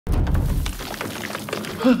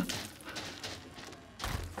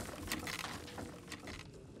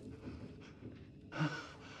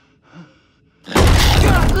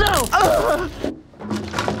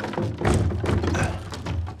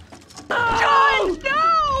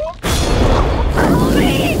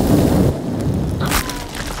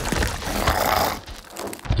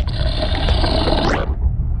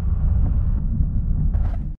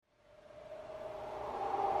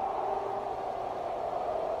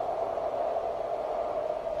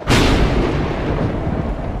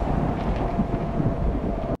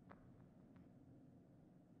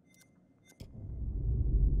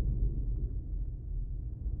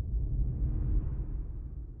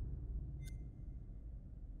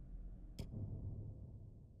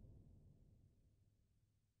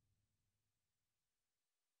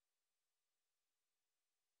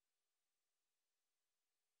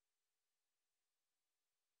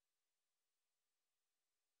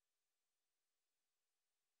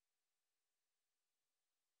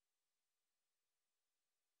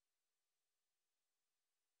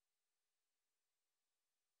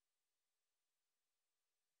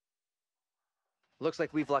Looks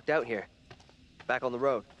like we've lucked out here. Back on the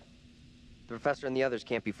road. The professor and the others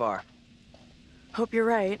can't be far. Hope you're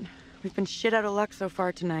right. We've been shit out of luck so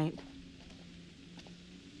far tonight.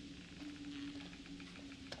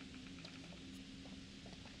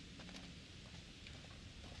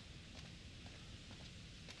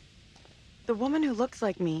 The woman who looks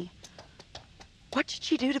like me. What did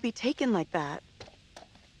she do to be taken like that?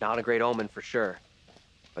 Not a great omen for sure.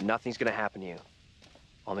 But nothing's gonna happen to you.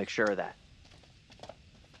 I'll make sure of that.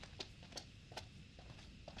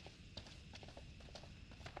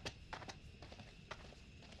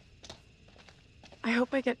 I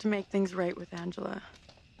hope I get to make things right with Angela.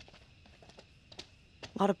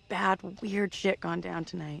 A lot of bad, weird shit gone down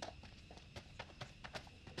tonight.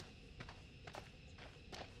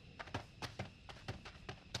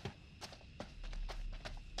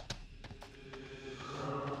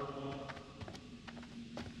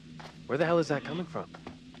 Where the hell is that coming from?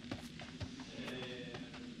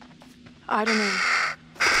 I don't know.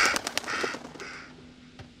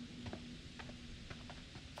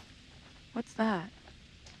 What's that?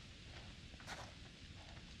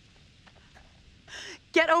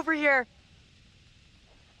 Get over here!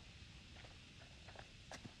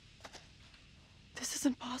 This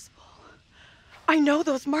isn't possible. I know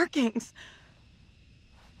those markings.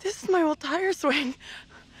 This is my old tire swing.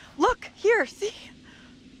 Look, here, see?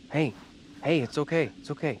 Hey, it's okay,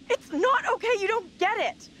 it's okay. It's not okay, you don't get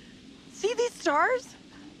it. See these stars?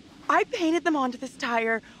 I painted them onto this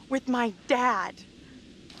tire with my dad.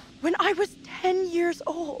 When I was 10 years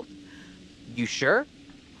old. You sure?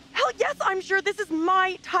 Hell yes, I'm sure this is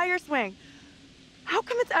my tire swing. How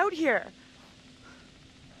come it's out here?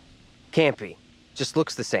 Can't be. Just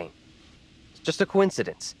looks the same. It's just a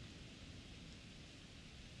coincidence.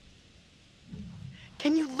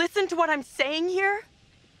 Can you listen to what I'm saying here?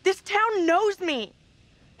 This town knows me.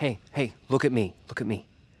 Hey, look at me, look at me.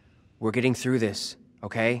 We're getting through this,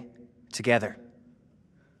 okay? Together.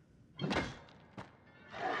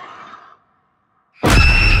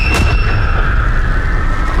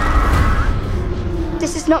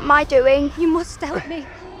 This is not my doing. You must help me.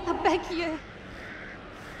 I beg you.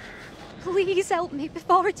 Please help me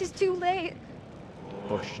before it is too late.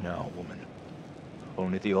 Hush now, woman.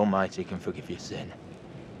 Only the Almighty can forgive your sin.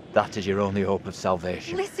 That is your only hope of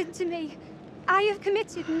salvation. Listen to me. I have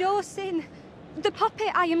committed no sin. The puppet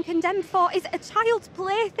I am condemned for is a child's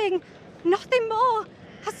plaything. Nothing more.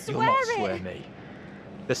 I swear You'll not it. swear me.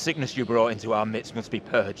 The sickness you brought into our midst must be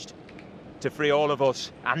purged. To free all of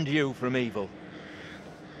us, and you, from evil,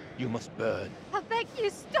 you must burn. I beg you,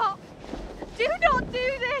 stop. Do not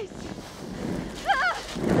do this.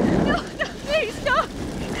 No, please, stop.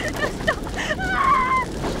 Stop.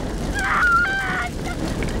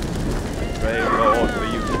 Pray, Lord, for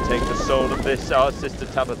you to take the soul of this, our sister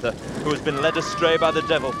Tabitha, who has been led astray by the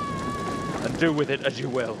devil, and do with it as you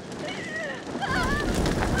will.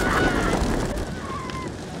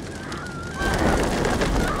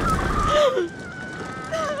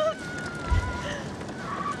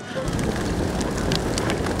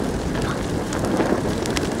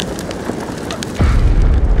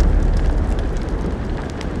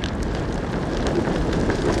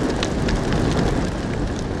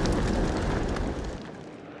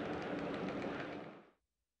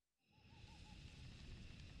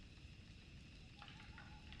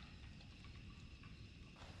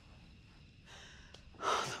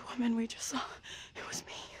 woman we just saw, it was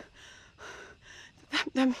me.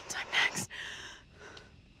 That means I'm next.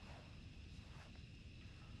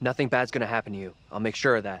 Nothing bad's gonna happen to you. I'll make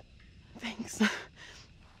sure of that. Thanks.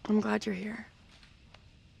 I'm glad you're here.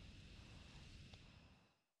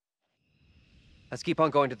 Let's keep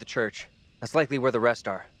on going to the church. That's likely where the rest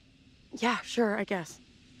are. Yeah, sure, I guess.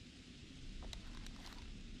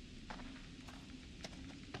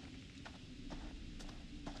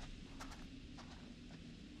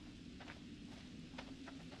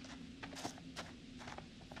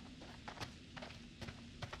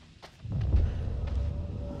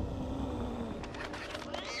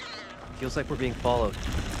 Feels like we're being followed.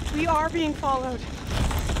 We are being followed.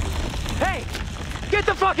 Hey! Get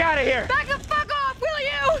the fuck out of here! Back the fuck off, will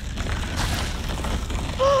you?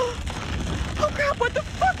 Oh crap, what the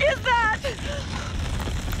fuck is that?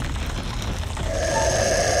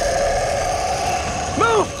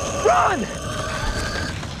 Move! Run!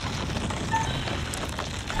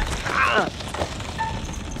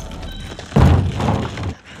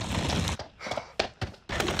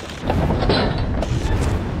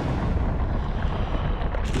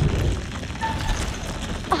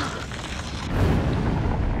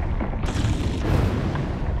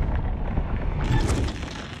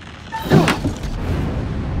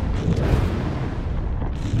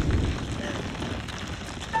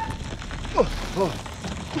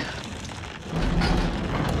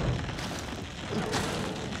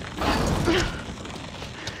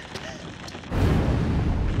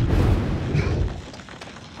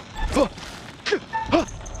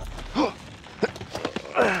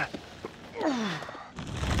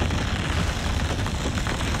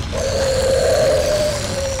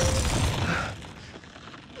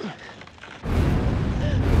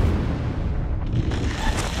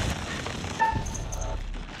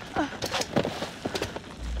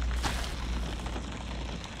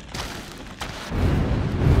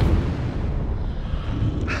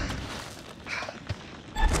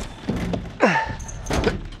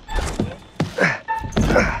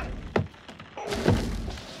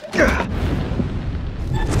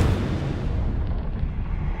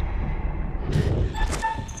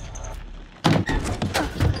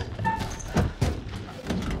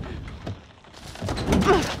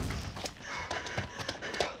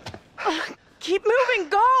 Keep moving,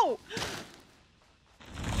 go!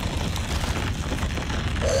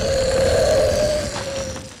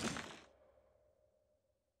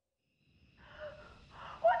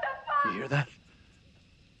 You hear that?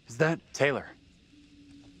 Is that Taylor?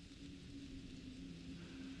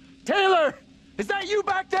 Taylor! Is that you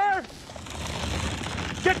back there?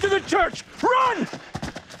 Get to the church! Run!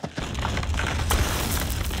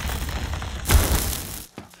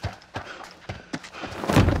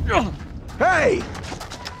 Hey!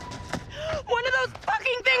 One of those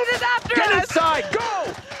fucking things is after Get us! inside!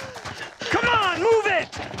 Go! Come on, move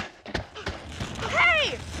it!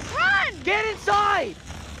 Hey! Run! Get inside!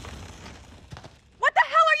 What the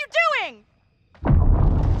hell are you doing?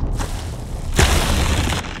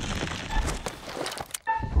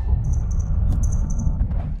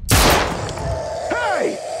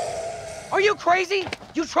 Hey! Are you crazy?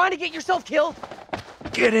 You trying to get yourself killed?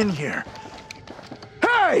 Get in here!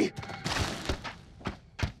 Hey!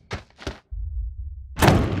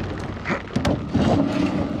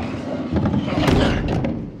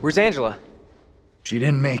 Where's Angela? She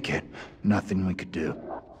didn't make it. Nothing we could do.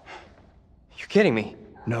 You're kidding me.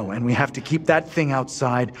 No, and we have to keep that thing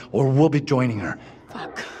outside, or we'll be joining her.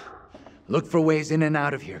 Fuck. Look for ways in and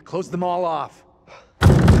out of here. Close them all off.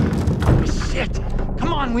 Shit!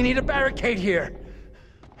 Come on, we need a barricade here.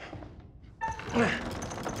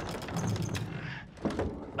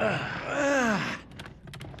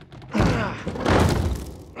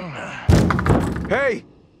 Hey!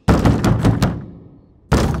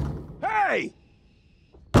 Hey!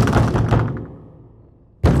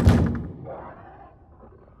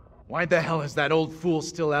 Why the hell is that old fool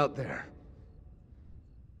still out there?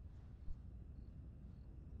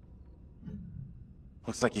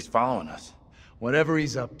 Looks like he's following us. Whatever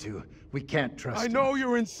he's up to, we can't trust I him. know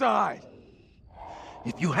you're inside.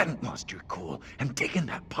 If you hadn't lost your cool and taken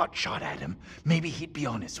that pot shot at him, maybe he'd be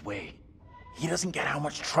on his way. He doesn't get how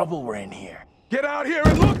much trouble we're in here. Get out here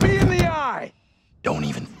and look me in the eye! Don't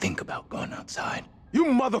even think about going outside. You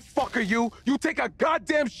motherfucker, you! You take a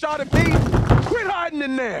goddamn shot at me? Quit hiding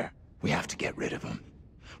in there! We have to get rid of him.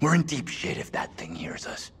 We're in deep shit if that thing hears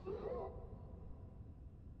us.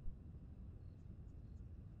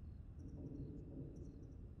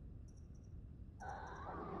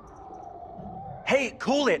 Hey,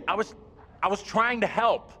 cool it. I was trying to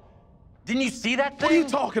help. Didn't you see that thing? What are you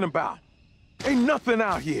talking about? Ain't nothing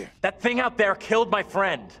out here. That thing out there killed my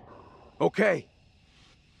friend. Okay.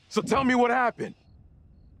 So tell me what happened.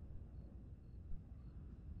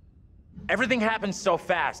 Everything happened so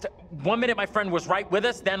fast. 1 minute my friend was right with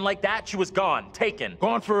us, then like that, she was gone, taken.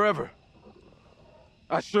 Gone forever.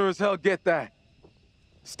 I sure as hell get that.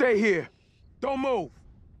 Stay here. Don't move.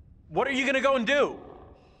 What are you gonna go and do?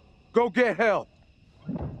 Go get help.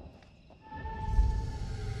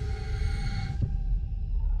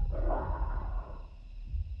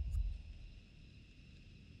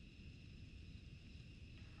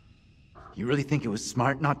 You really think it was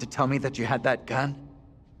smart not to tell me that you had that gun?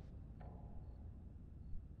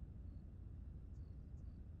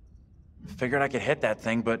 Figured I could hit that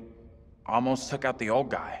thing, but almost took out the old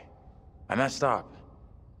guy. I messed up.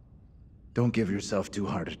 Don't give yourself too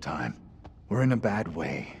hard a time. We're in a bad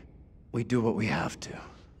way. We do what we have to.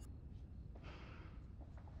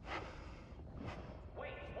 Wait,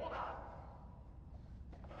 hold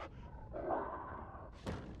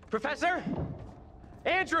on. Professor?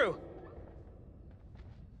 Andrew!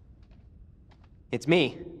 It's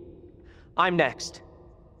me. I'm next.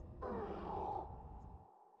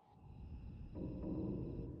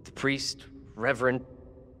 The priest, reverend,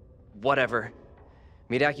 whatever,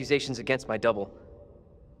 made accusations against my double.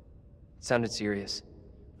 It sounded serious.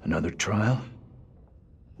 Another trial?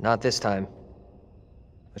 Not this time.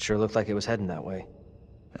 It sure looked like it was heading that way.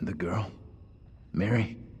 And the girl?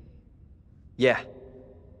 Mary? Yeah.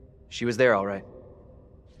 She was there all right.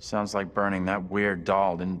 Sounds like burning that weird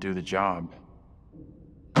doll didn't do the job.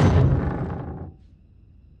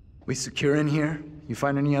 We secure in here? You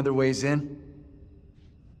find any other ways in?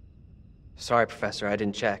 Sorry, Professor, I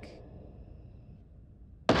didn't check.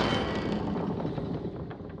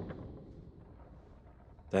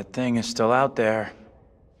 That thing is still out there.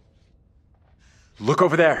 Look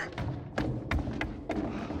over there.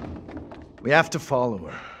 We have to follow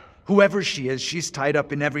her. Whoever she is, she's tied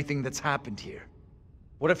up in everything that's happened here.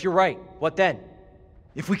 What if you're right? What then?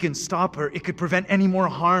 If we can stop her, it could prevent any more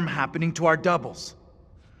harm happening to our doubles.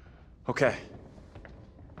 Okay.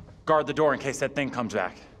 Guard the door in case that thing comes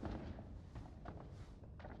back.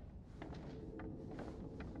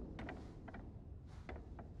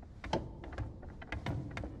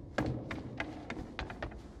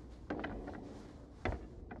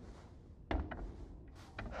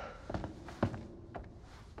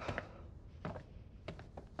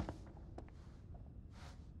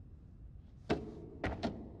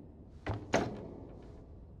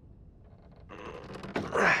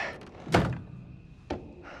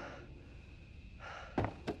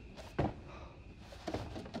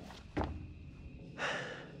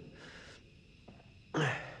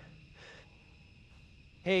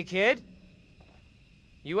 Hey, kid?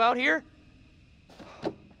 You out here?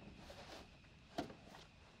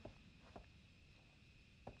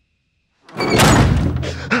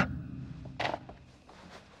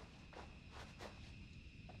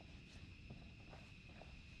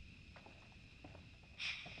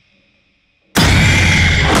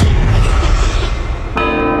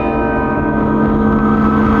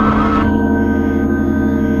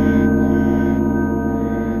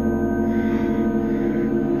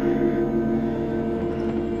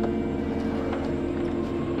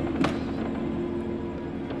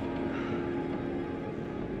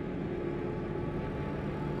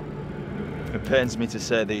 It pains me to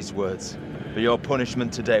say these words, but your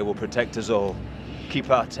punishment today will protect us all. Keep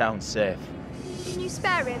our town safe. Can you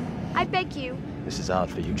spare him? I beg you. This is hard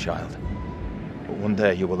for you, child. But one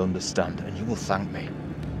day you will understand, and you will thank me.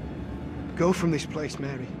 Go from this place,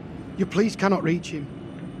 Mary. Your pleas cannot reach him.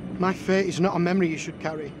 My fate is not a memory you should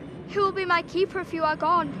carry. Who will be my keeper if you are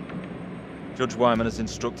gone? Judge Wyman has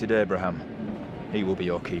instructed Abraham. He will be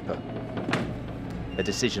your keeper. A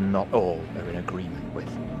decision not all are in agreement with.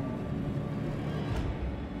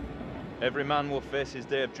 Every man will face his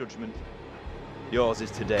day of judgment. Yours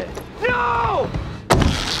is today. No!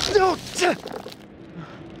 No!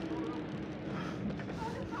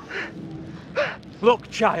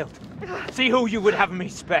 Look, child. See who you would have me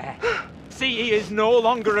spare. See he is no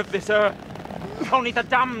longer of this earth. Only the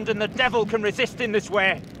damned and the devil can resist in this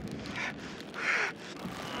way.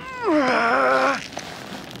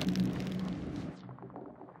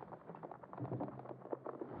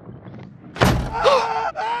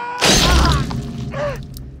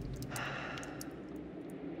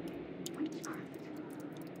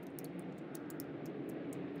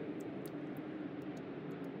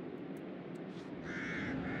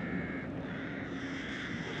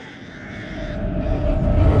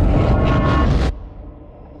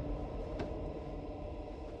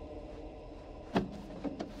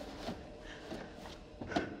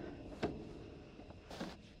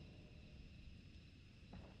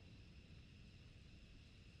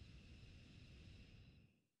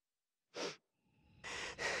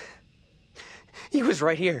 He was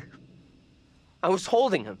right here. I was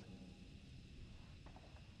holding him.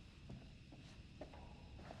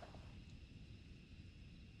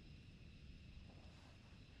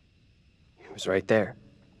 He was right there.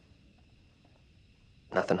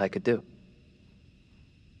 Nothing I could do.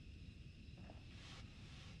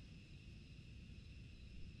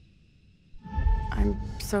 I'm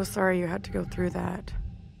so sorry you had to go through that.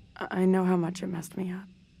 I know how much it messed me up.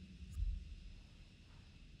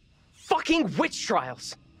 Fucking witch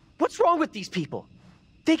trials! What's wrong with these people?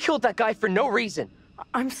 They killed that guy for no reason.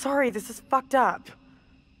 I'm sorry, this is fucked up.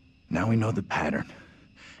 Now we know the pattern.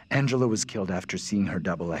 Angela was killed after seeing her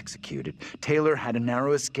double executed. Taylor had a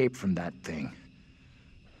narrow escape from that thing.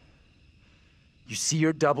 You see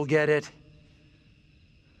your double get it?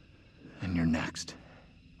 And you're next.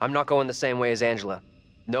 I'm not going the same way as Angela.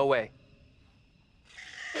 No way.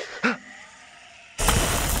 There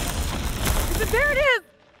it is!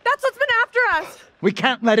 That's what's been after us! We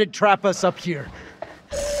can't let it trap us up here.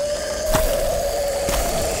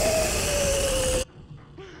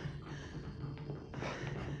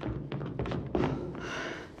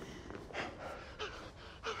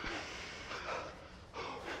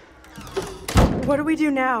 What do we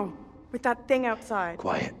do now with that thing outside?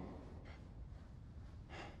 Quiet.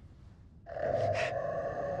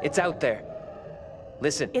 It's out there.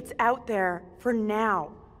 Listen. It's out there for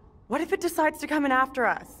now. What if it decides to come in after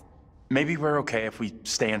us? Maybe we're okay if we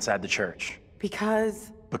stay inside the church.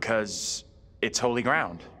 Because? Because it's holy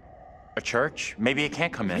ground. A church? Maybe it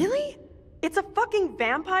can't come in. Really? It's a fucking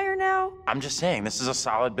vampire now? I'm just saying, this is a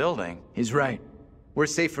solid building. He's right. We're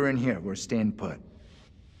safer in here. We're staying put.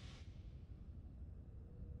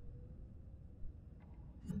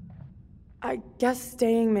 I guess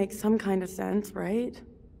staying makes some kind of sense, right?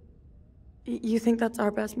 You think that's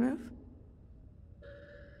our best move?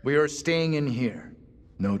 We are staying in here.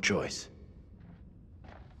 No choice.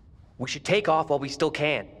 We should take off while we still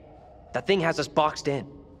can. That thing has us boxed in.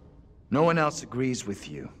 No one else agrees with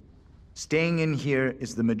you. Staying in here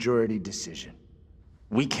is the majority decision.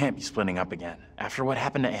 We can't be splitting up again. After what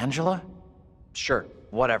happened to Angela? Sure,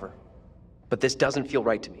 whatever. But this doesn't feel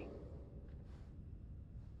right to me.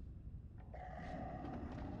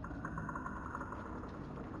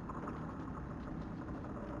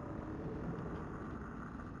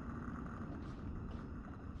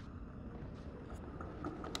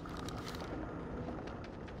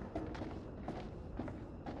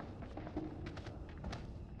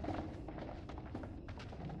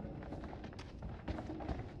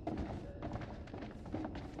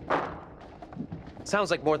 Sounds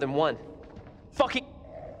like more than one. Fucking...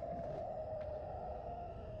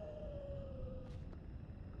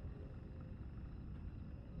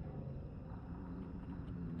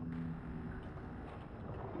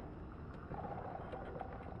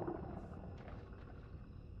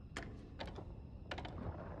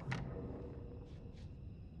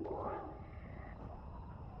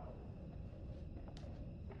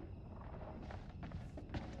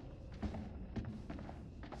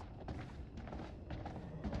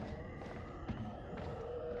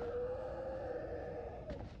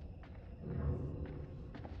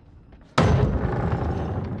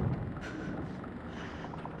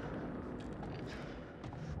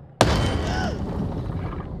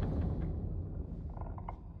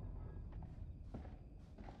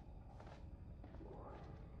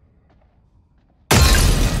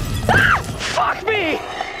 Fuck me!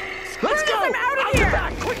 Let's go! I'm out of here!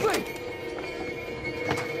 Back, quickly!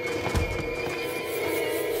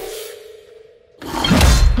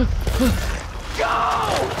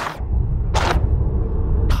 Go!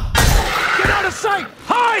 Get out of sight!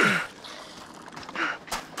 Hide!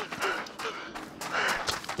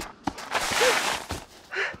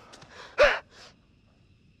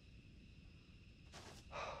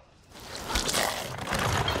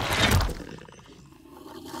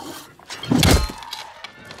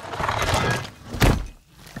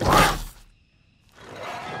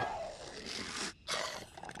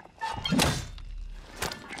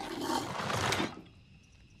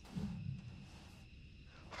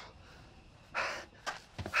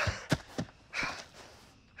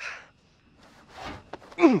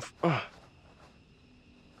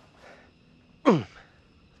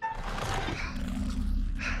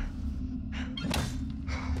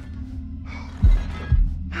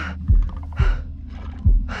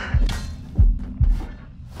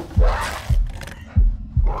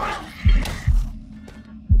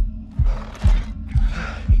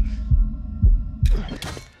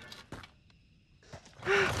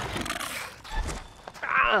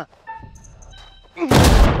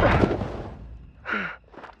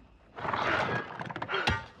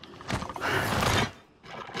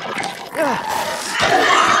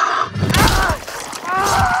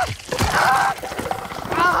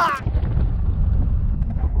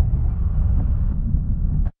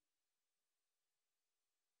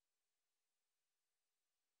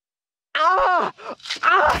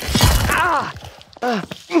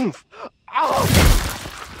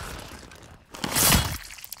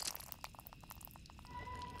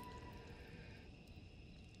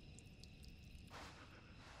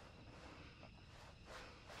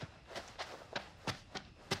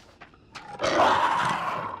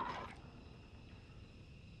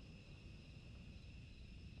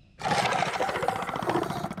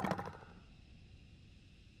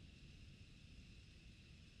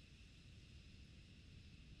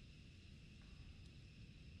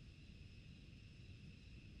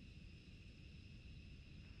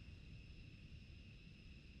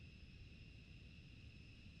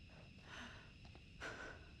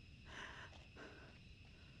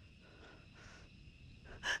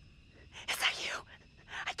 Is that you?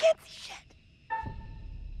 I can't see shit.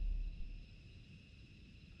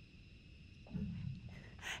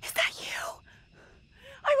 Is that you?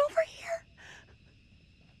 I'm over here.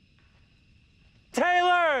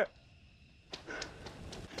 Taylor!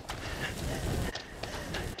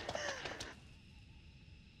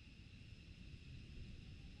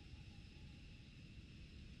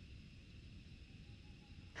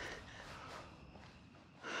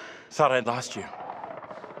 Thought I'd lost you.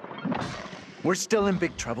 We're still in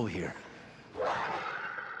big trouble here.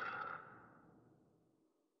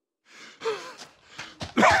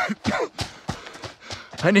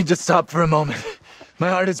 I need to stop for a moment. My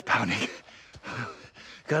heart is pounding.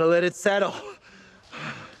 Gotta let it settle.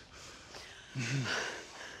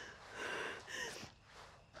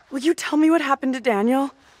 Will you tell me what happened to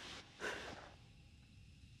Daniel?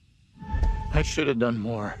 I should have done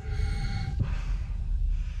more.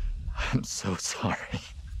 I'm so sorry.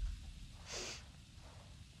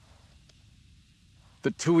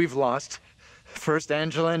 The two we've lost, first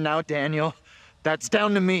Angela and now Daniel, that's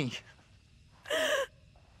down to me.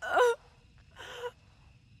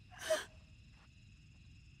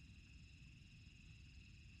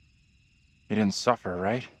 You didn't suffer,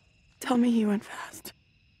 right? Tell me he went fast.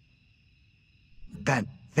 That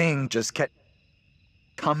thing just kept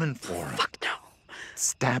coming for him. Fuck no.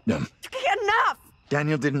 Stabbed him. Enough!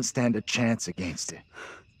 Daniel didn't stand a chance against it.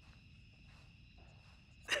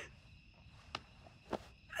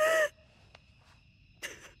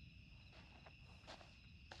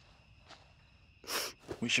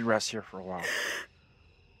 We should rest here for a while.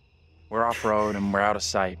 We're off-road and we're out of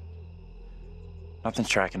sight. Nothing's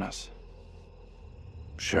tracking us.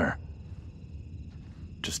 Sure.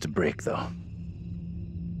 Just a break, though.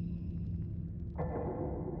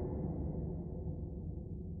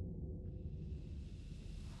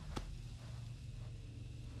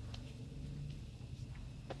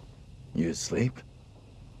 You asleep?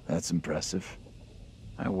 That's impressive.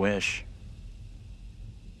 I wish.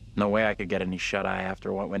 No way I could get any shut-eye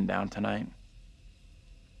after what went down tonight.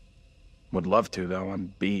 Would love to, though.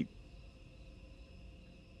 I'm beat.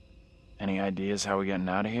 Any ideas how we getting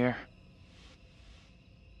out of here?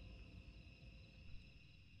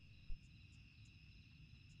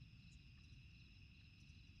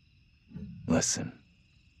 Listen.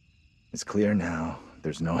 It's clear now.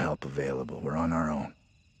 There's no help available. We're on our own.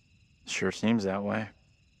 Sure seems that way.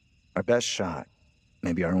 Our best shot,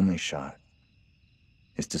 maybe our only shot,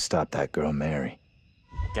 is to stop that girl, Mary.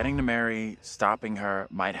 Getting to Mary, stopping her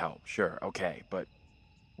might help, sure, okay, but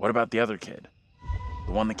what about the other kid?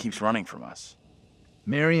 The one that keeps running from us?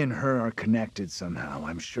 Mary and her are connected somehow,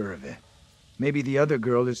 I'm sure of it. Maybe the other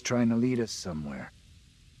girl is trying to lead us somewhere.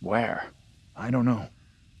 Where? I don't know.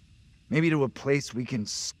 Maybe to a place we can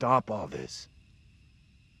stop all this.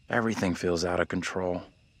 Everything feels out of control.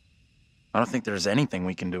 I don't think there's anything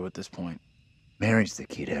we can do at this point. Mary's the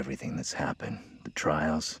key to everything that's happened. The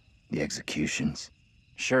trials, the executions.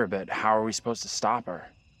 Sure, but how are we supposed to stop her?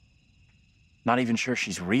 Not even sure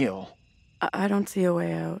she's real. I don't see a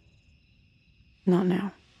way out. Not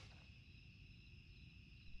now.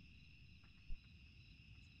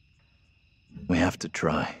 We have to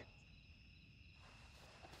try.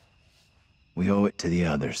 We owe it to the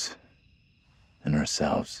others. And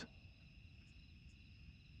ourselves.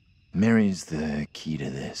 Mary's the key to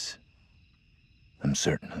this. I'm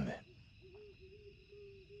certain of it.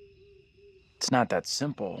 It's not that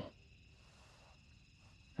simple.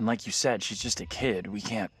 And like you said, she's just a kid. We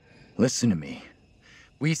can't... Listen to me.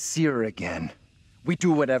 We see her again. We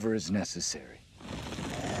do whatever is necessary.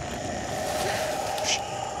 Shh.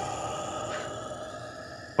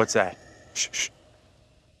 What's that? Shh, shh.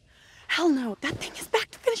 Hell no, that thing is back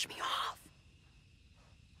to finish me off.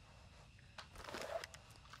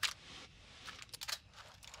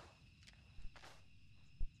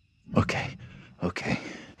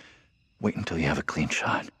 until you have a clean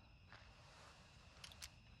shot.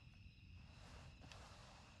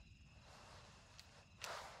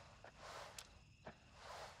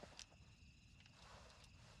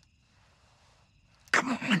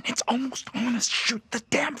 Come on, it's almost on us. Shoot the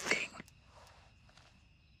damn thing.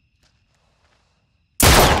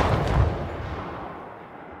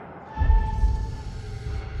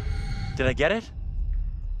 Did I get it?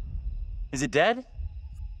 Is it dead?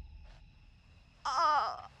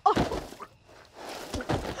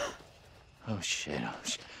 Oh shit,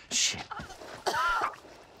 shit.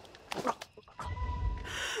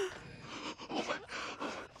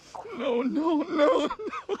 No, no, no,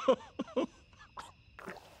 no.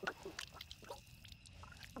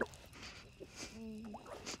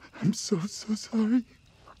 I'm so sorry.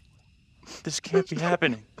 This can't be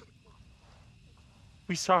happening.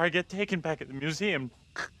 We saw her get taken back at the museum.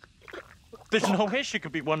 There's no way she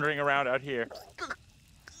could be wandering around out here.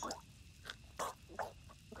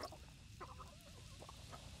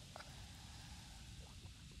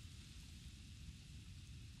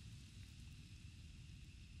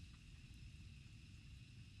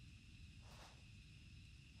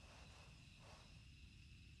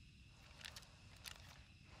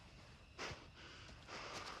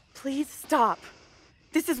 Please stop.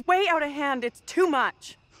 This is way out of hand. It's too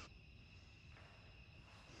much.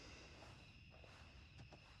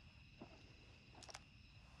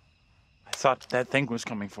 I thought that thing was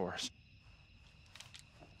coming for us.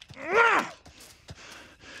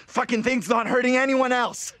 Fucking thing's not hurting anyone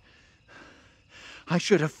else. I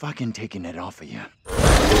should have fucking taken it off of you.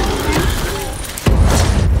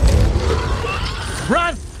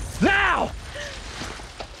 Run! Now!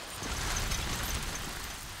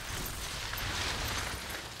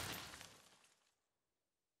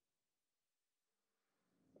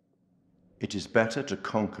 It is better to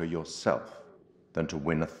conquer yourself than to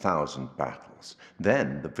win 1,000 battles.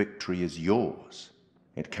 Then the victory is yours.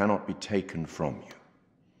 It cannot be taken from you.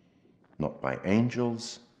 Not by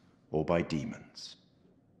angels or by demons,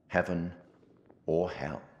 heaven or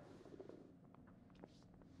hell.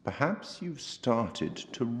 Perhaps you've started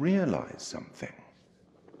to realize something.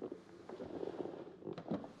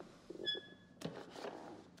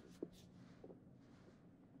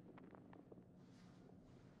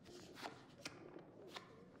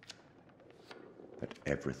 That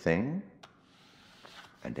everything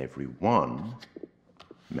and everyone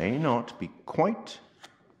may not be quite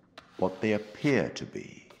what they appear to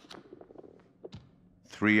be.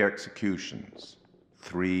 3 executions,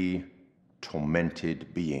 3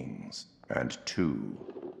 tormented beings, and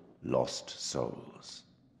 2 lost souls.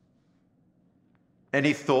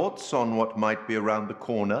 Any thoughts on what might be around the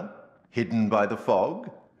corner, hidden by the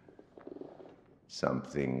fog?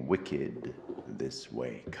 Something wicked this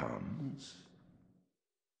way comes.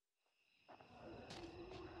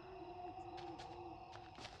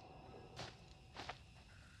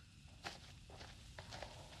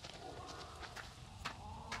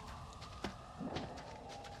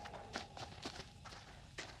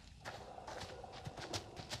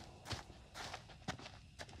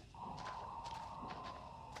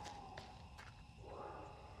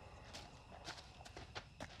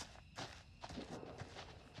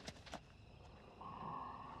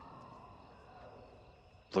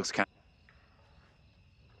 Looks kind of...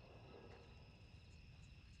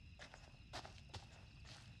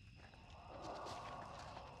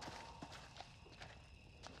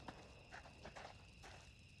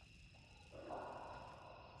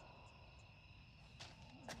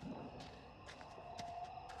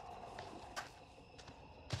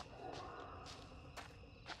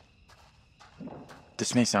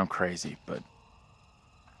 This may sound crazy, but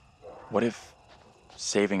what if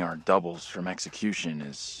saving our doubles from execution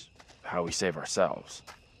is how we save ourselves?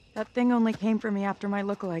 That thing only came for me after my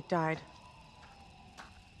lookalike died.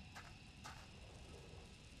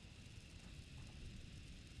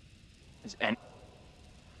 And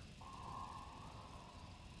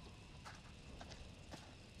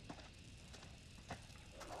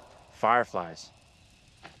fireflies.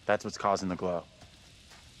 That's what's causing the glow.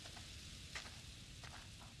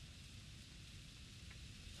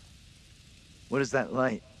 What is that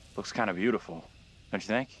light? Looks kind of beautiful, don't you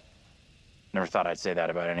think? Never thought I'd say that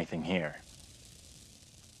about anything here.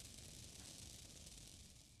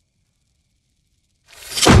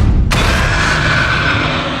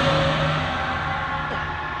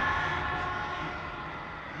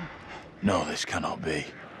 No, this cannot be.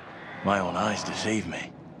 My own eyes deceive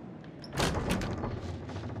me.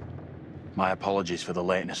 My apologies for the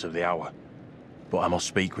lateness of the hour, but I must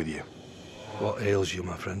speak with you. What ails you,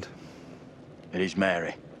 my friend? It is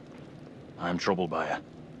Mary. I am troubled by her.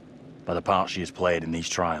 by the part she has played in these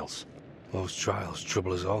trials. Those trials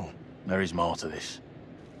trouble us all. There is more to this.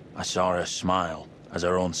 I saw her smile as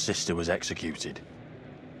her own sister was executed.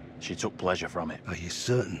 She took pleasure from it. Are you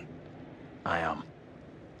certain? I am.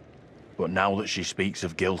 But now that she speaks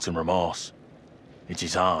of guilt and remorse, it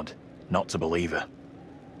is hard not to believe her.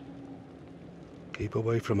 Keep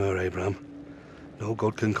away from her, Abraham. No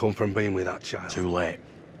good can come from being with that child. Too late.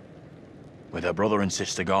 With her brother and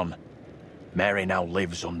sister gone, Mary now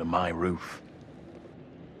lives under my roof.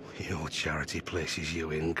 Your charity places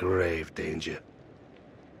you in grave danger.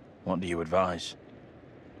 What do you advise?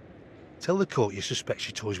 Tell the court you suspect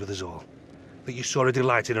she toys with us all. That you saw her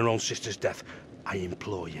delight in her own sister's death. I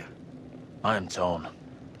implore you. I am torn.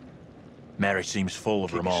 Mary seems full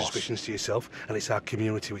of remorse. Keep your suspicions to yourself, and it's our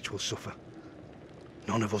community which will suffer.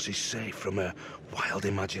 None of us is safe from her wild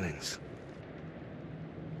imaginings.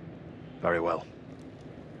 Very well.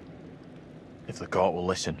 If the court will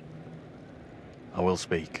listen, I will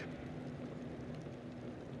speak.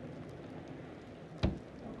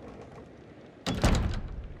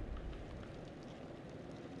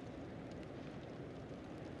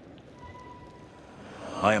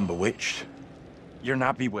 I am bewitched. You're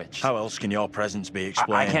not bewitched. How else can your presence be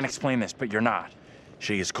explained? I can't explain this, but you're not.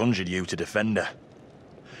 She has conjured you to defend her.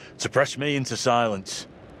 To press me into silence.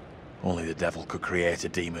 Only the devil could create a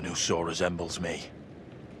demon who so resembles me.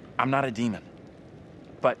 I'm not a demon.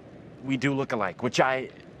 But we do look alike, which I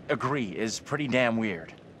agree is pretty damn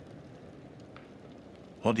weird.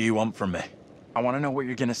 What do you want from me? I want to know what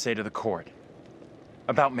you're gonna say to the court.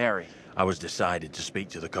 About Mary. I was decided to speak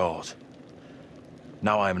to the court.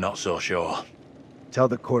 Now I am not so sure. Tell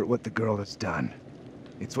the court what the girl has done.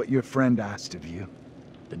 It's what your friend asked of you.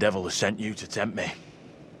 The devil has sent you to tempt me.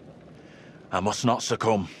 I must not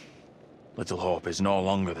succumb. Little Hope is no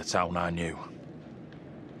longer the town I knew.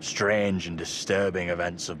 Strange and disturbing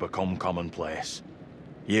events have become commonplace.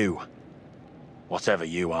 You, whatever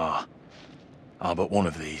you are but one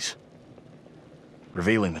of these.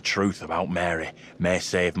 Revealing the truth about Mary may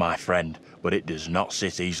save my friend, but it does not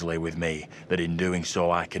sit easily with me that in doing so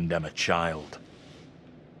I condemn a child.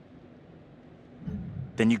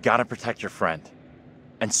 Then you gotta protect your friend.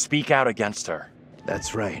 And speak out against her.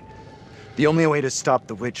 That's right. The only way to stop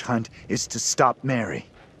the witch hunt is to stop Mary.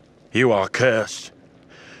 You are cursed.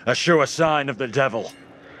 A sure sign of the devil.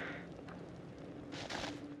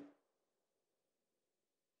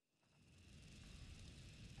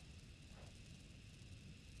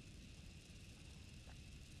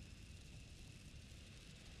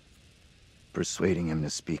 Persuading him to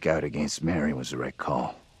speak out against Mary was the right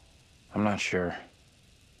call. I'm not sure.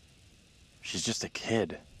 She's just a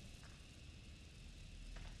kid.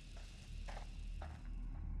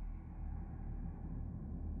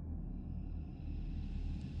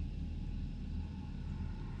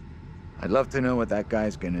 I'd love to know what that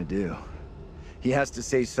guy's gonna do. He has to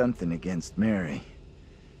say something against Mary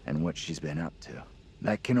and what she's been up to.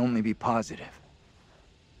 That can only be positive.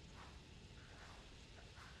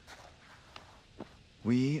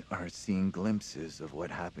 We are seeing glimpses of what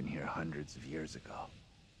happened here hundreds of years ago.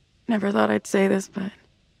 Never thought I'd say this, but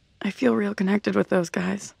I feel real connected with those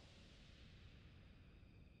guys.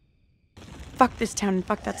 Fuck this town and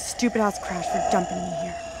fuck that stupid-ass crash for dumping me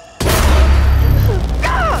here.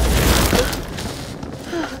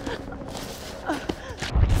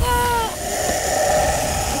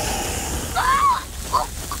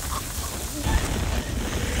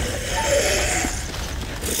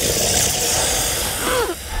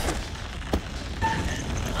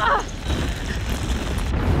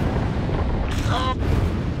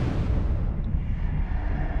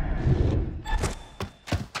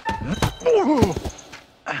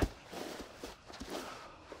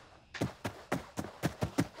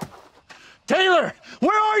 Taylor!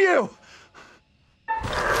 Where are you?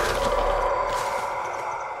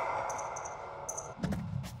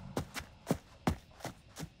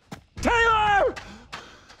 Taylor!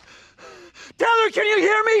 Taylor, can you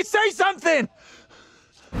hear me? Say something!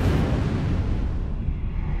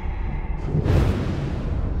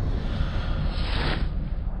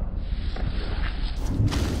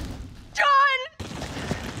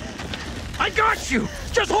 I got you!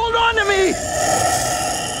 Just hold on to me!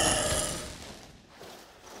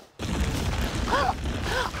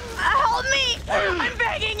 Help me! I'm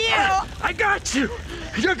begging you! I got you!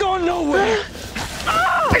 You're going nowhere!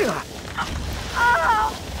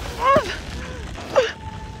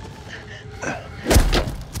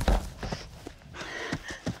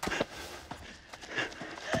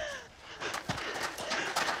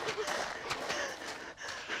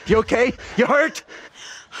 You okay? You hurt?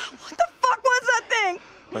 What the fuck was that thing?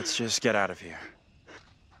 Let's just get out of here.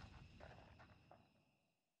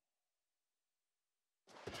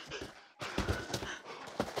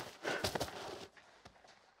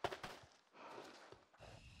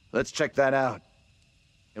 Let's check that out.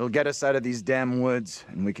 It'll get us out of these damn woods,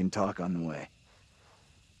 and we can talk on the way.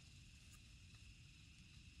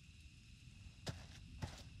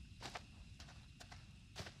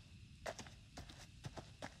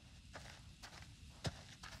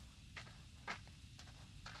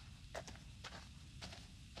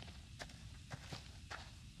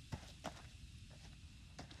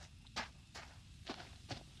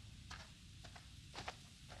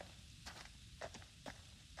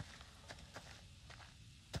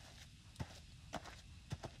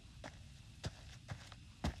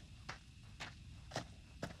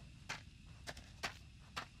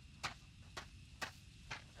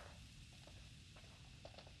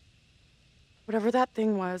 Whatever that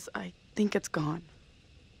thing was, I think it's gone.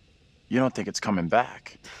 You don't think it's coming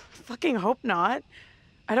back? Fucking hope not.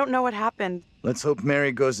 I don't know what happened. Let's hope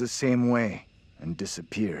Mary goes the same way and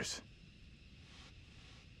disappears.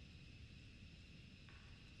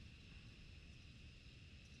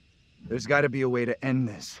 There's got to be a way to end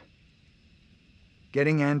this.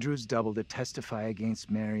 Getting Andrew's double to testify against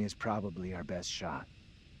Mary is probably our best shot.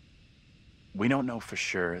 We don't know for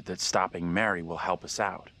sure that stopping Mary will help us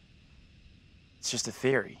out. It's just a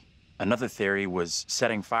theory. Another theory was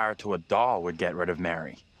setting fire to a doll would get rid of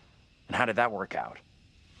Mary. And how did that work out?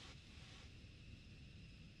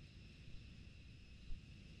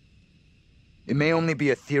 It may only be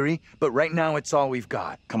a theory, but right now it's all we've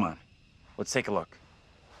got. Come on, let's take a look.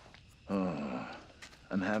 Oh,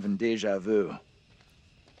 I'm having déjà vu.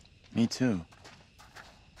 Me too.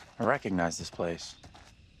 I recognize this place.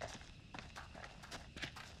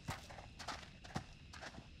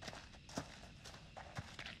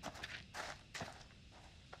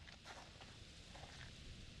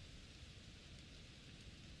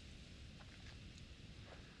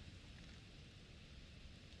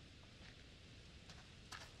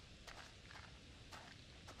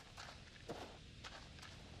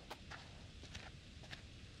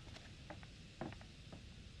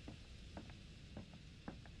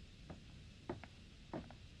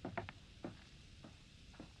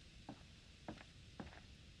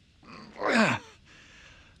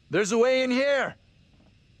 There's a way in here!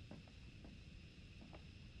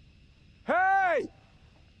 Hey!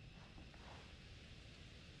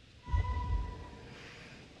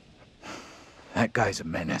 That guy's a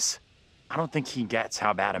menace. I don't think he gets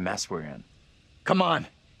how bad a mess we're in. Come on,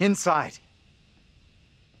 inside.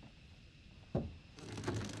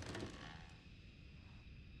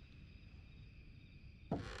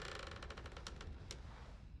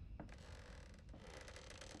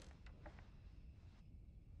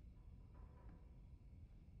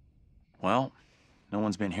 Well, no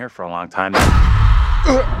one's been here for a long time.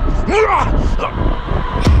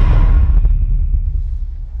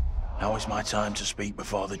 Now is my time to speak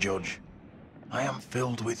before the judge. I am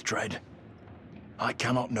filled with dread. I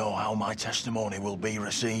cannot know how my testimony will be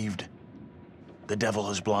received. The devil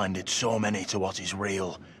has blinded so many to what is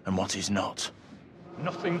real and what is not.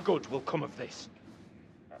 Nothing good will come of this.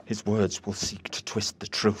 His words will seek to twist the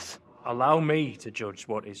truth. Allow me to judge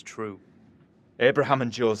what is true. Abraham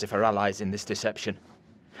and Joseph are allies in this deception.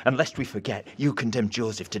 And lest we forget, you condemned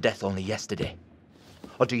Joseph to death only yesterday.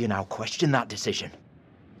 Or do you now question that decision?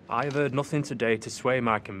 I have heard nothing today to sway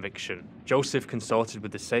my conviction. Joseph consorted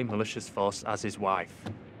with the same malicious force as his wife.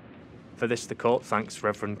 For this the court thanks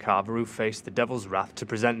Reverend Carver, who faced the devil's wrath to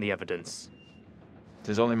present the evidence.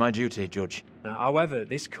 'Tis only my duty, Judge. Now, however,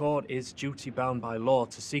 this court is duty-bound by law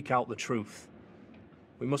to seek out the truth.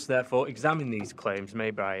 We must therefore examine these claims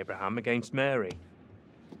made by Abraham against Mary.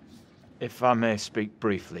 If I may speak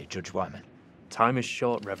briefly, Judge Wyman. Time is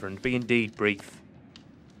short, Reverend. Be indeed brief.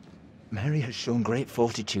 Mary has shown great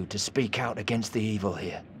fortitude to speak out against the evil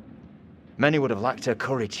here. Many would have lacked her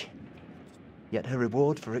courage. Yet her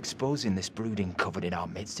reward for exposing this brooding coven in our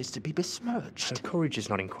midst is to be besmirched. Her courage is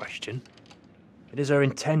not in question. It is her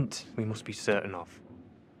intent we must be certain of.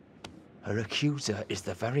 Her accuser is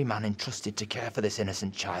the very man entrusted to care for this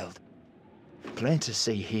innocent child. Plain to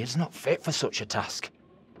see he is not fit for such a task,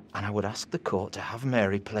 and I would ask the court to have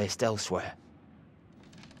Mary placed elsewhere.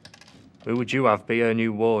 Who would you have be her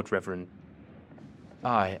new ward, Reverend?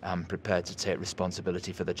 I am prepared to take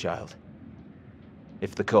responsibility for the child,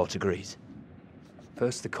 if the court agrees.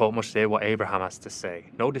 First, the court must hear what Abraham has to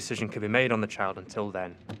say. No decision can be made on the child until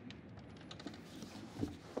then.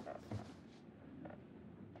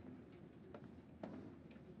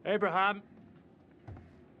 Abraham!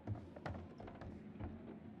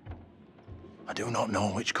 I do not know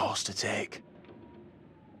which course to take.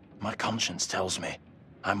 My conscience tells me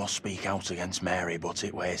I must speak out against Mary, but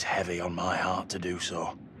it weighs heavy on my heart to do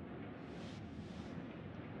so.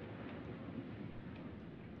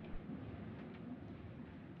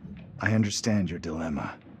 I understand your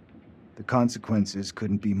dilemma. The consequences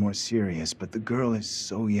couldn't be more serious, but the girl is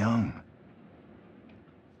so young.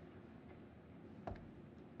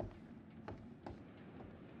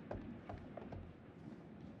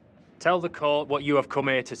 Tell the court what you have come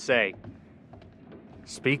here to say.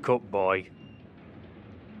 Speak up, boy.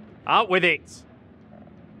 Out with it!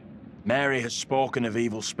 Mary has spoken of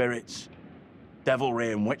evil spirits,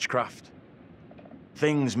 devilry and witchcraft.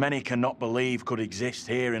 Things many cannot believe could exist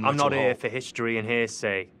here in I'm Little not here Hope. for history and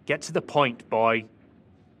hearsay. Get to the point, boy.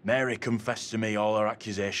 Mary confessed to me all her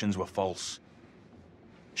accusations were false.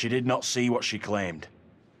 She did not see what she claimed.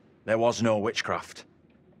 There was no witchcraft.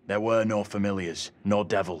 There were no familiars, no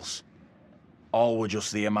devils. All were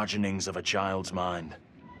just the imaginings of a child's mind.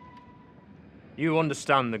 You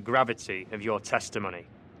understand the gravity of your testimony.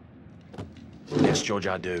 Yes, Judge,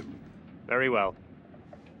 I do. Very well.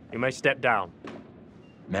 You may step down.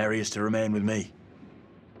 Mary is to remain with me.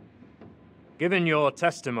 Given your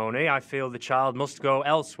testimony, I feel the child must go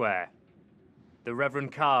elsewhere. The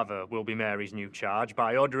Reverend Carver will be Mary's new charge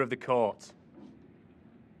by order of the court.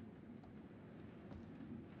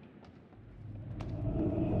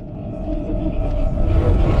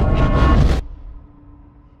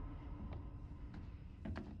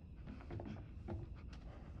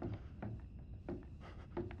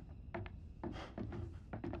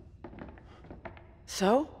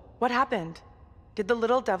 So, what happened? Did the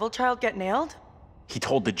little devil child get nailed? He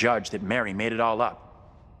told the judge that Mary made it all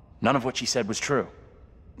up. None of what she said was true.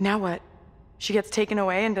 Now what? She gets taken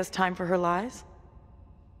away and does time for her lies?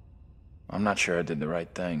 I'm not sure I did the right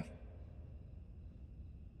thing.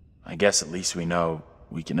 I guess at least we know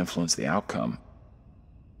we can influence the outcome.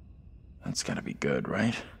 That's gotta be good,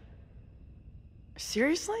 right?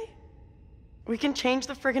 Seriously? We can change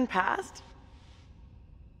the friggin' past?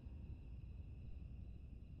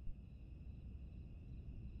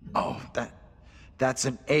 Oh, that's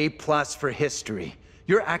an A+ for history.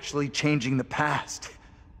 You're actually changing the past.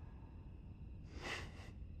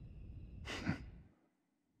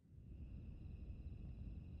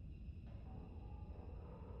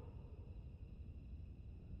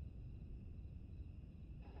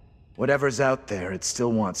 Whatever's out there, it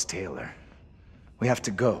still wants Taylor. We have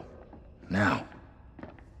to go. Now.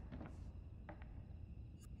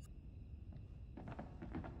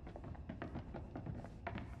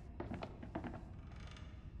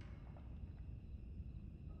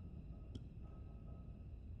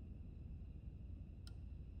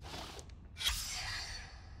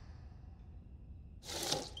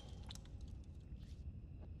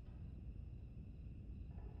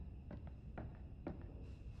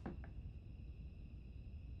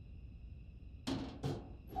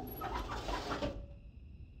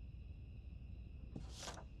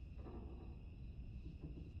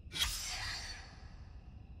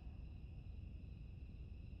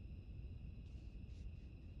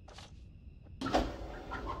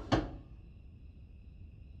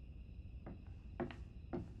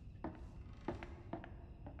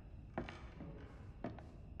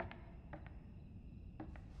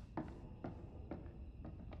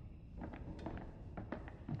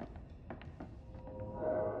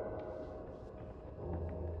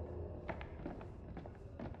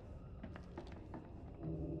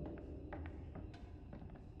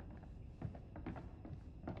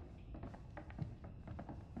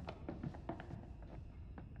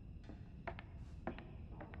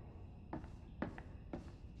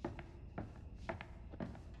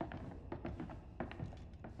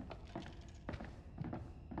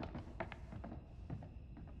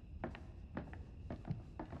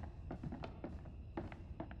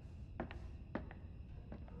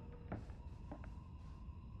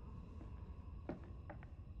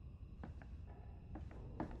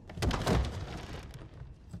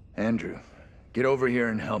 Andrew, get over here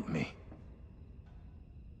and help me.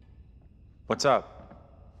 What's up?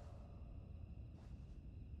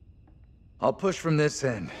 I'll push from this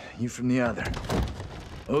end, you from the other.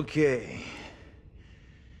 Okay.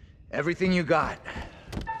 Everything you got.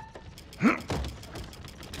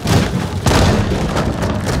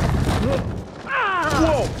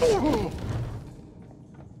 Whoa!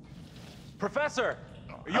 Professor,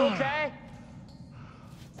 are you okay?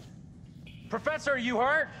 Professor, are you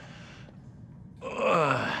hurt?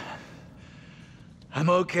 I'm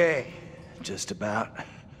okay. Just about.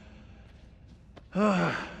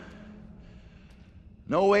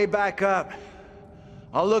 No way back up.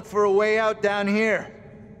 I'll look for a way out down here.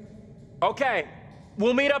 Okay,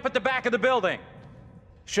 we'll meet up at the back of the building.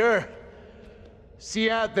 Sure. See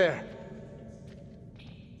you out there.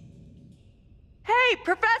 Hey,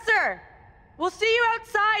 Professor! We'll see you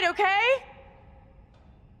outside, okay?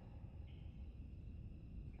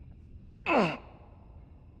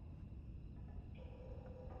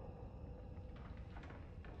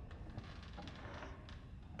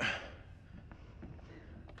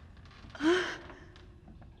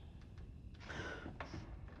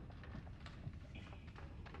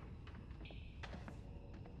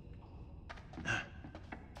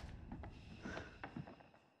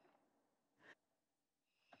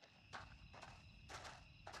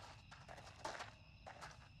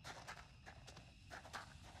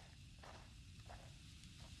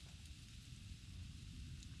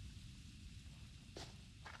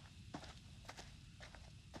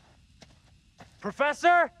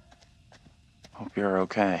 Professor? Hope you're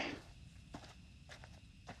okay.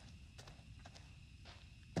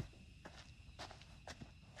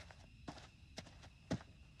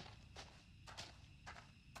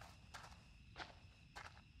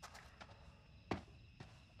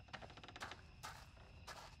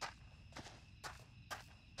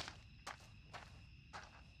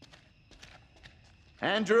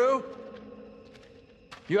 Andrew?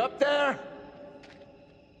 You up there?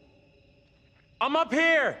 I'm up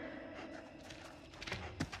here!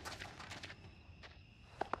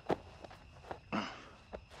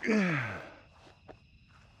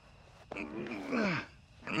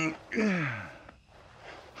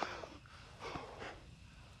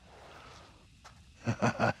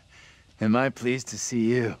 Am I pleased to see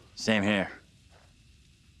you? Same here.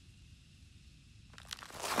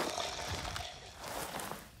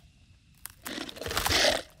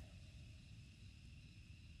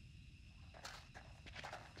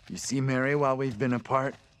 You see Mary while we've been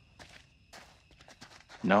apart?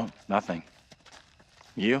 No, nothing.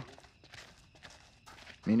 You?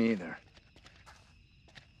 Me neither.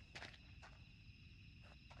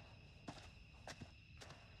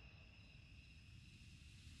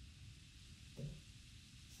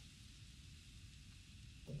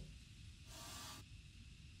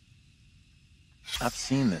 I've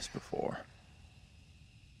seen this before.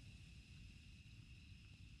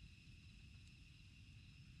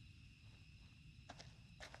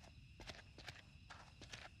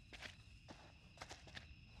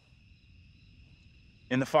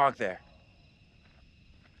 In the fog there.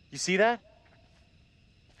 You see that?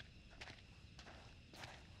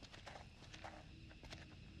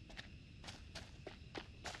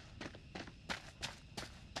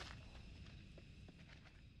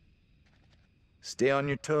 Stay on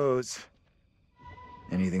your toes.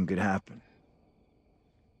 Anything could happen.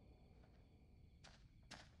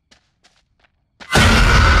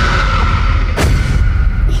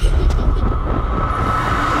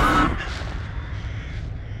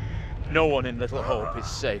 No one in Little Hope is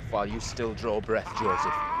safe while you still draw breath,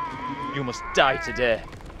 Joseph. You must die today.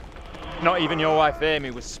 Not even your wife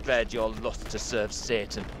Amy was spared your lust to serve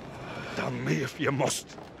Satan. Damn me if you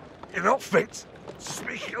must. You're not fit to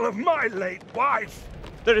speak ill of my late wife.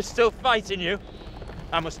 There is still fight in you.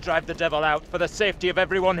 I must drive the devil out for the safety of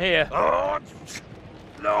everyone here. Oh,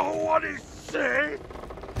 no one is safe.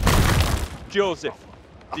 Joseph,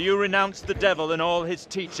 do you renounce the devil and all his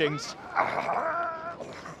teachings?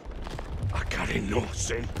 I carry no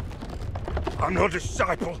sin. I'm no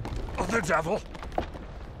disciple of the devil.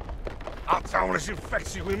 Our town is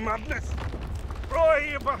infected with madness. Brought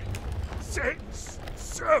here by Satan's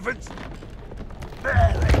servants.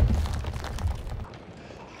 Barely.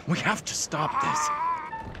 We have to stop this.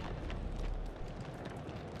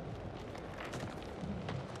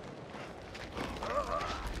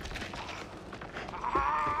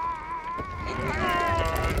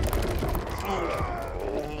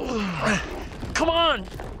 Come on!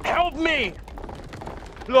 Help me!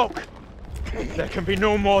 Look, there can be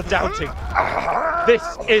no more doubting. This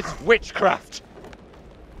is witchcraft.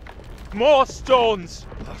 More stones!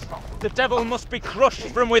 The devil must be crushed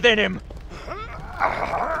from within him.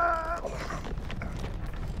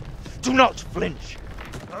 Do not flinch.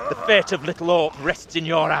 The fate of Little Hope rests in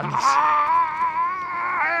your hands.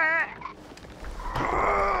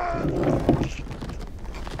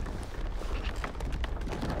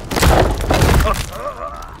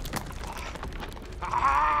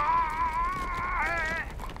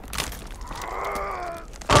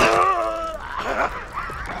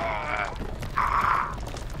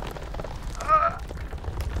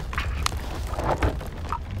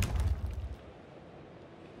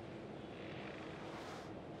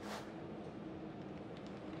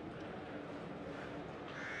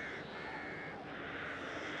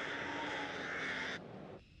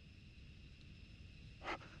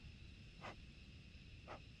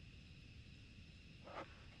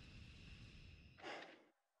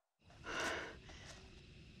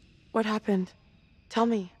 What happened? Tell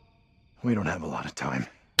me. We don't have a lot of time.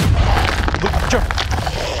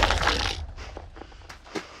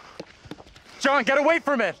 John, get away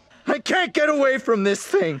from it! I can't get away from this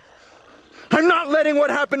thing. I'm not letting what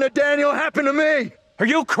happened to Daniel happen to me! Are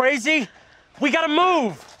you crazy? We gotta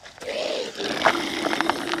move!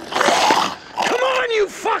 Come on, you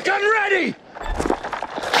fuck! I'm ready!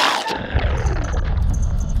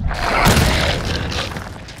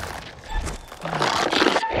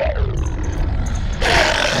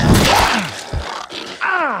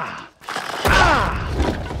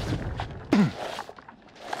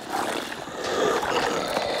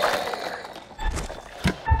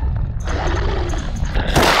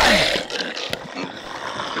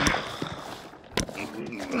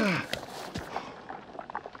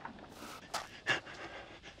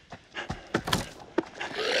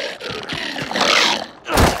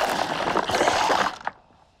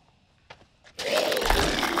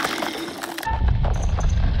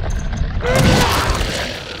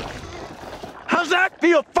 How's that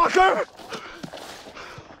feel, fucker?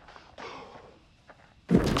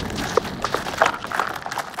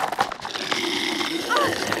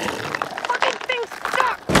 Fucking thing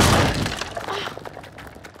stuck!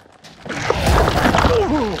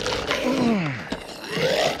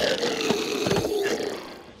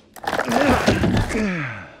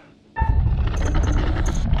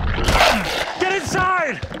 Get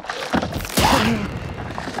inside!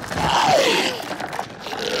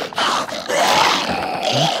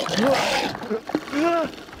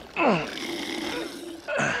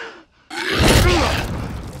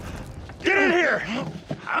 Get in here!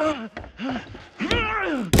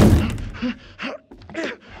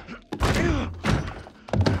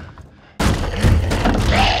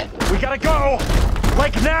 We gotta go!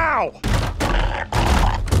 Like now!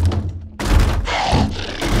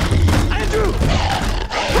 Andrew!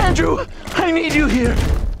 Andrew! I need you here!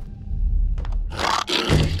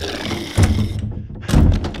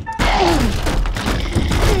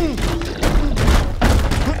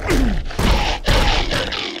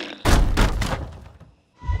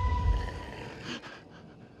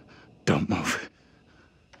 Don't move.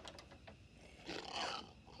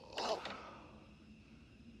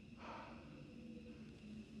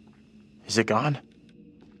 Is it gone?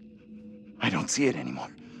 I don't see it anymore.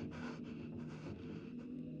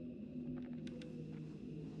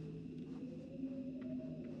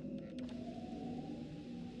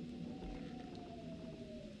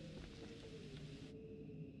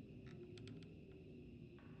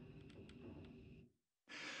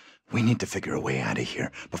 We need to figure a way out of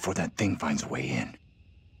here before that thing finds a way in.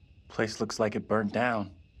 Place looks like it burned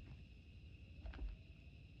down.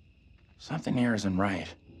 Something here isn't right.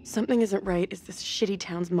 Something isn't right is this shitty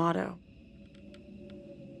town's motto.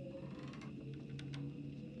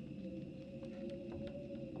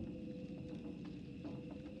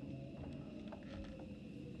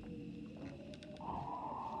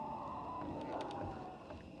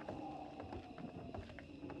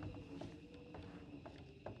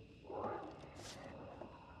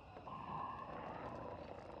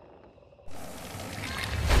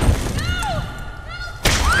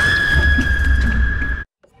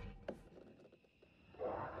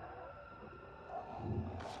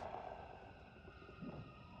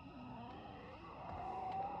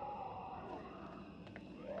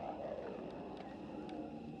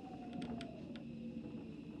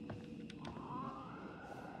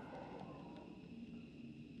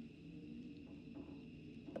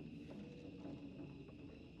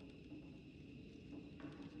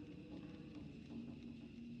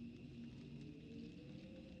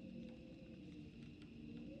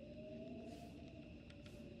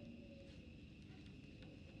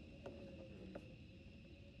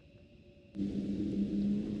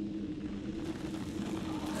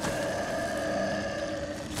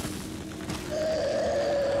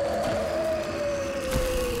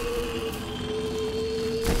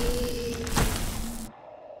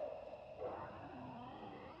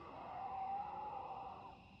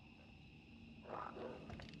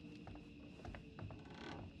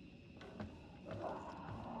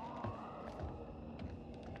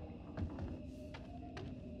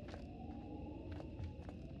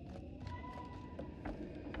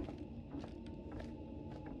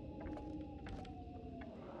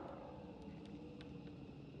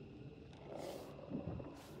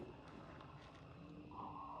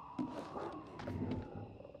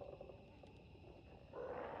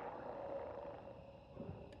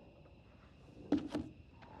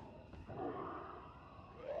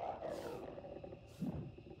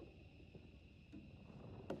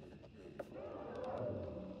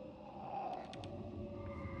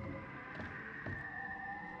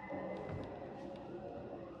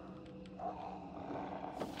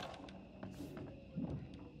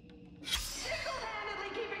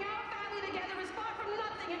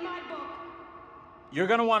 You're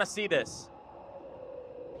gonna want to see this.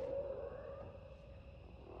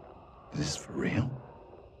 This is for real?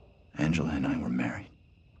 Angela and I were married.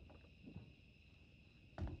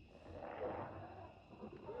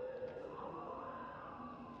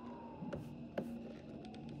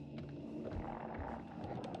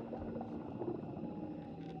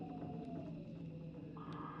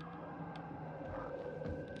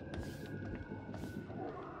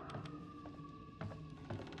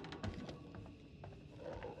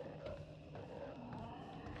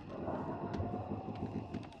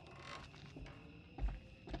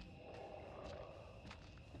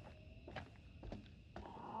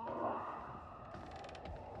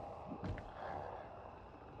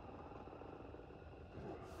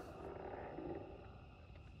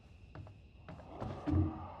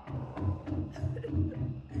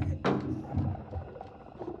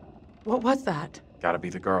 What was that? Gotta be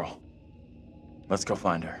the girl. Let's go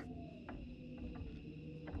find her.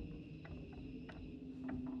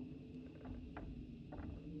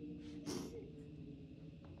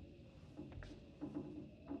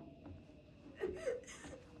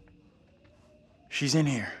 She's in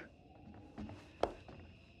here.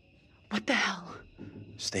 What the hell?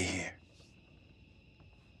 Stay here.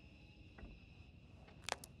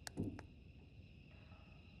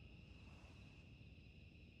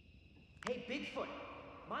 Hey, Bigfoot,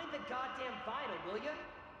 mind the goddamn vinyl, will ya?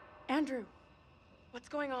 Andrew, what's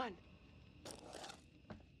going on?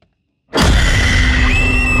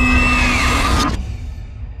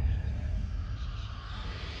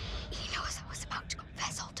 He knows I was about to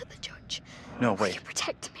confess all to the judge. No, Will wait. you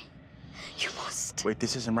protect me? You must. Wait,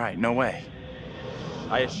 this isn't right. No way.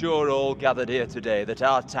 I assure all gathered here today that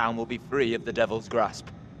our town will be free of the devil's grasp.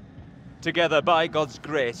 Together, by God's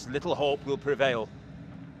grace, little hope will prevail.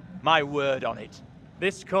 My word on it.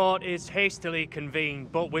 This court is hastily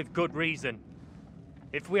convened, but with good reason.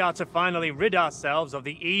 If we are to finally rid ourselves of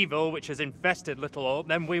the evil which has infested Little Hope,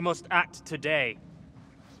 then we must act today.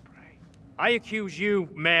 I accuse you,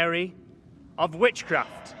 Mary, of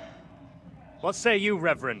witchcraft. What say you,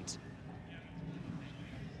 Reverend?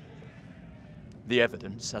 The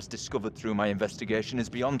evidence, as discovered through my investigation, is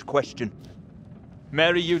beyond question.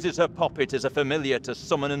 Mary uses her puppet as a familiar to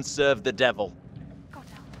summon and serve the devil.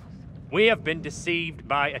 We have been deceived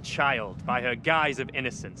by a child, by her guise of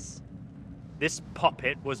innocence. This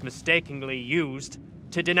puppet was mistakenly used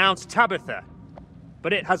to denounce Tabitha,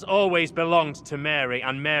 but it has always belonged to Mary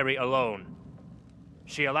and Mary alone.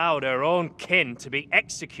 She allowed her own kin to be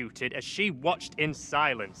executed as she watched in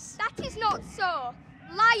silence. That is not so.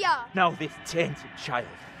 Liar! Now this tainted child,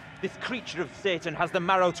 this creature of Satan, has the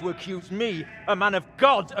marrow to accuse me, a man of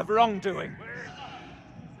God, of wrongdoing.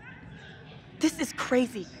 This is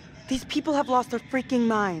crazy. These people have lost their freaking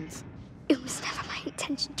minds. It was never my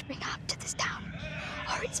intention to bring harm to this town,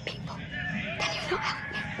 or its people. Can you not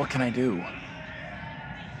help me? What can I do?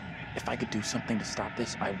 If I could do something to stop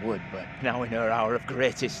this, I would, but... Now in her hour of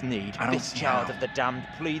greatest need, I don't this see child how. of the damned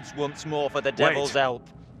pleads once more for the devil's help.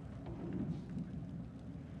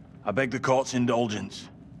 I beg the court's indulgence.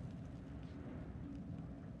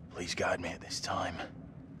 Please guide me at this time.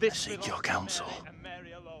 I seek your counsel.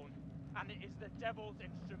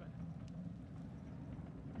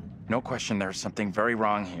 No question there's something very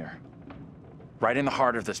wrong here. Right in the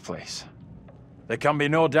heart of this place. There can be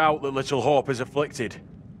no doubt that Little Hope is afflicted.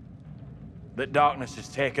 That darkness has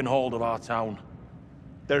taken hold of our town.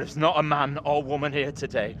 There is not a man or woman here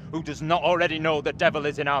today who does not already know the devil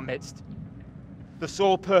is in our midst. The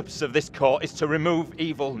sole purpose of this court is to remove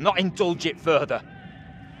evil, not indulge it further.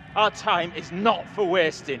 Our time is not for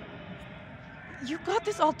wasting. You got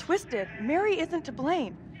this all twisted. Mary isn't to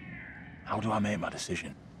blame. How do I make my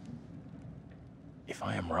decision? If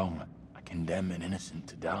I am wrong, I condemn an innocent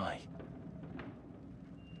to die.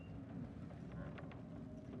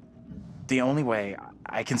 The only way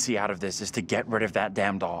I can see out of this is to get rid of that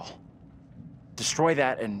damn doll. Destroy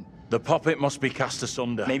that and... The puppet must be cast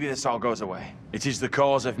asunder. maybe this all goes away. It is the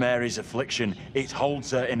cause of Mary's affliction. It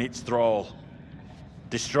holds her in its thrall.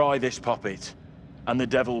 Destroy this puppet, and the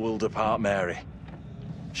devil will depart Mary.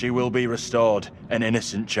 She will be restored, an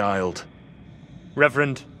innocent child.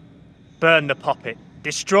 Reverend, burn the puppet.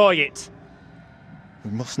 Destroy it.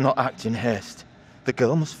 We must not act in haste. The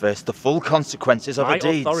girl must face the full consequences of her My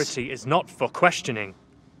deeds. authority is not for questioning.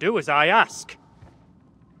 Do as I ask.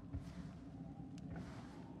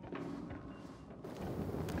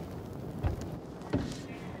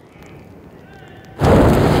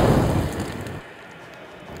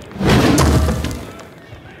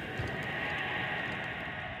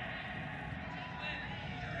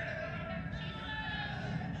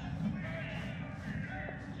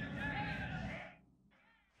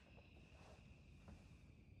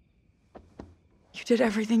 You did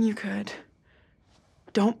everything you could.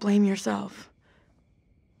 Don't blame yourself.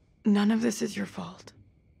 None of this is your fault.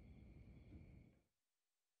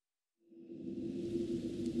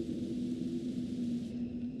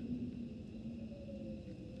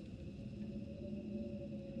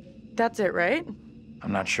 That's it, right?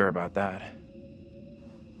 I'm not sure about that.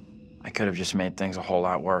 I could have just made things a whole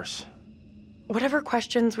lot worse. Whatever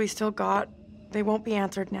questions we still got, they won't be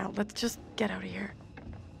answered now. Let's just get out of here.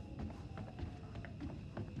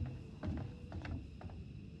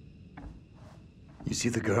 You see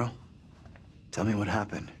the girl? Tell me what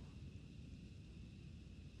happened.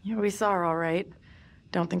 Yeah, we saw her all right.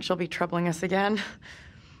 Don't think she'll be troubling us again.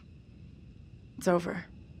 It's over.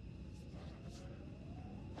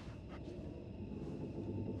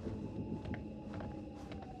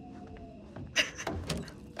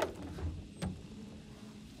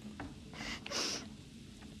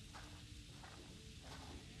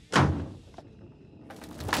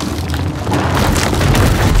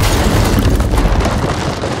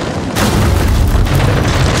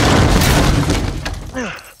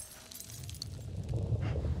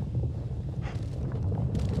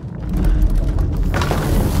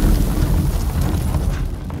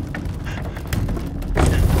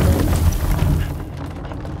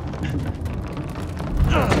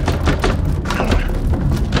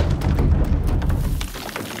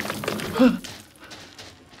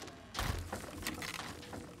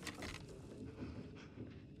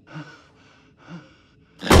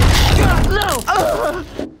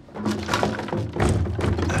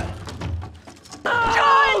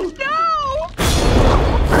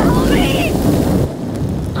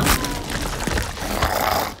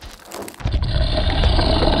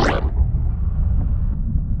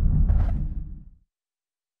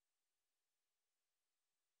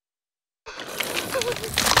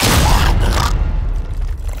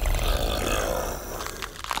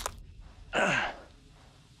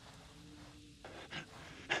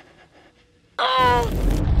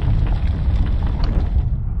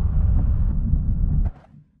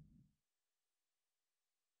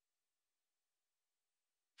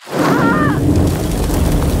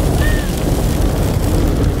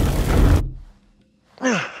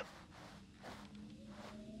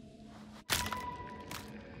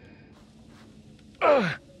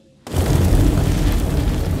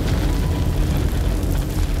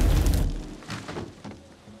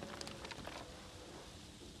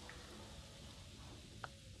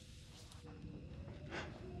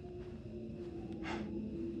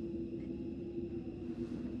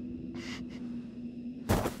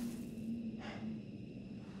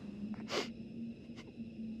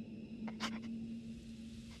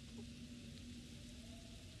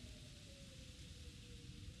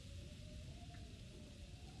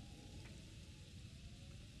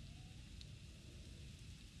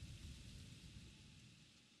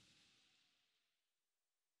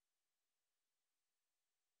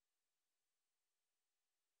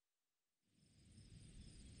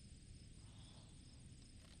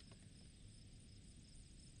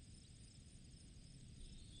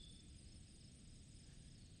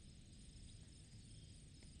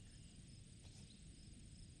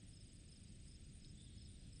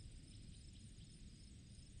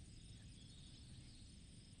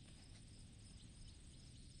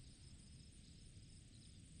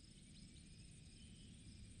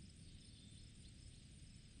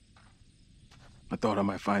 I thought I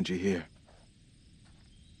might find you here.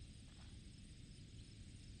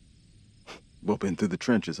 Both been through the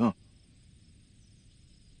trenches, huh?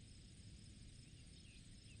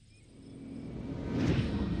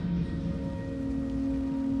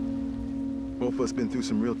 Both of us been through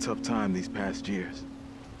some real tough time these past years.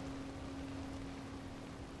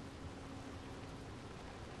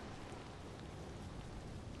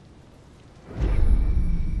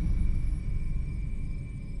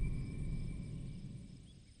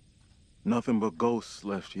 Nothing but ghosts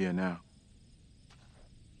left here now.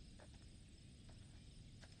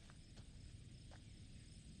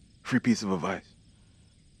 Free piece of advice.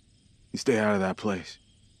 You stay out of that place.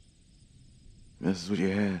 This is what you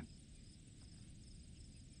had.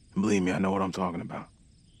 And believe me, I know what I'm talking about.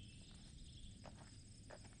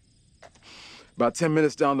 About 10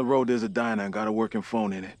 minutes down the road, there's a diner and got a working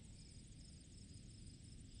phone in it.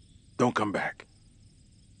 Don't come back.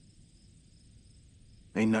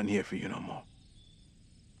 Ain't nothing here for you no more.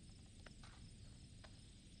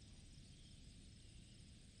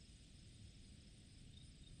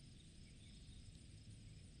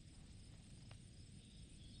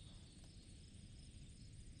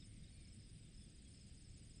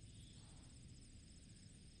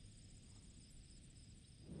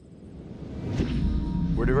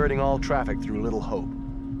 diverting all traffic through Little Hope.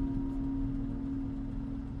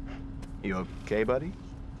 You okay, buddy?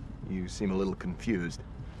 You seem a little confused.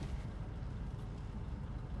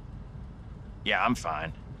 Yeah, I'm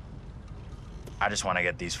fine. I just want to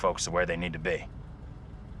get these folks to where they need to be.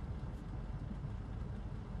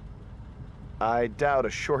 I doubt a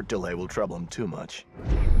short delay will trouble him too much.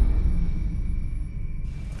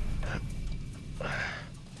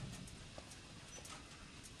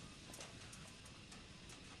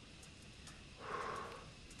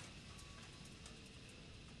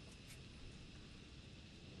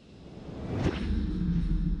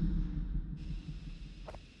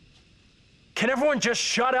 Can everyone just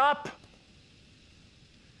shut up?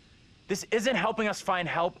 This isn't helping us find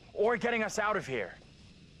help or getting us out of here.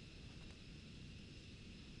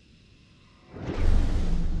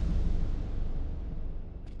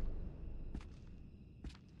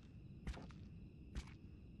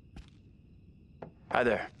 Hi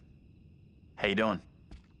there. How you doing?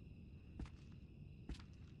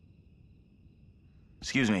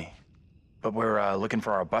 Excuse me, but we're looking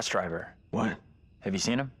for our bus driver. What? Have you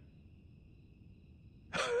seen him?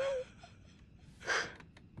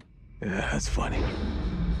 Yeah, that's funny.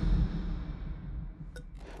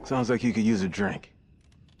 Sounds like you could use a drink.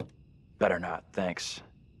 Better not, thanks.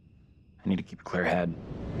 I need to keep a clear head.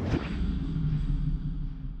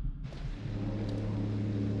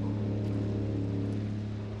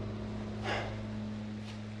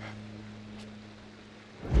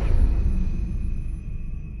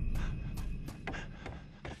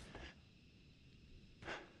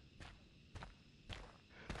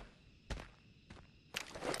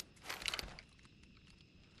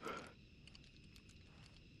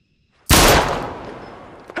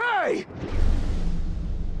 Hey!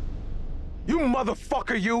 You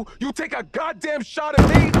motherfucker, you! You take a goddamn shot at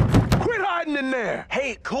me? Quit hiding in there!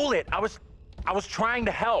 Hey, cool it. I was trying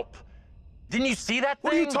to help. Didn't you see that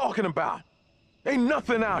thing? What are you talking about? Ain't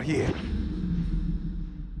nothing out here.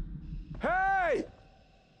 Hey!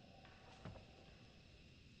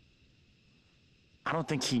 I don't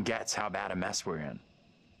think he gets how bad a mess we're in.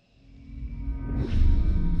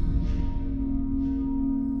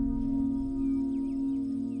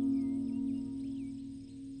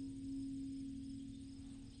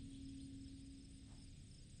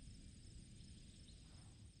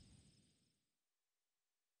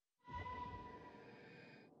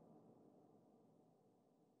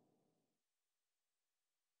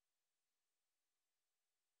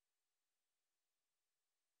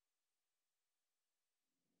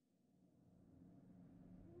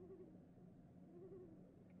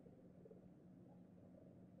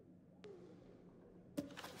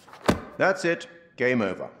 That's it. Game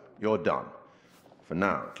over. You're done. For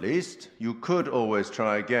now, at least. You could always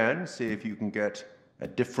try again, see if you can get a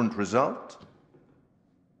different result.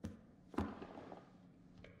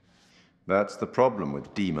 That's the problem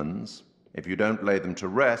with demons. If you don't lay them to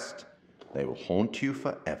rest, they will haunt you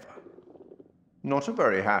forever. Not a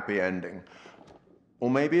very happy ending.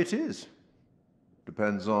 Or maybe it is.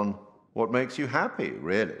 Depends on what makes you happy,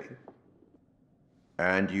 really.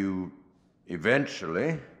 And you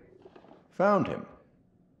eventually found him.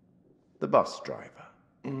 The bus driver.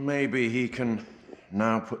 Maybe he can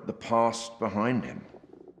now put the past behind him.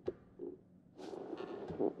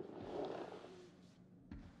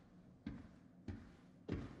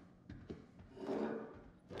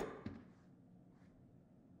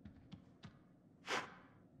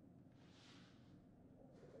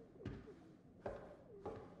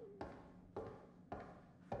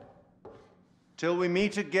 Till we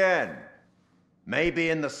meet again. Maybe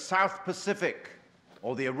in the South Pacific,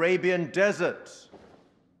 or the Arabian Desert,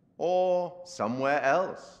 or somewhere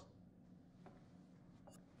else.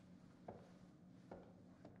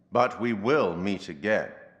 But we will meet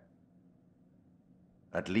again.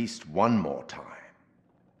 At least one more time.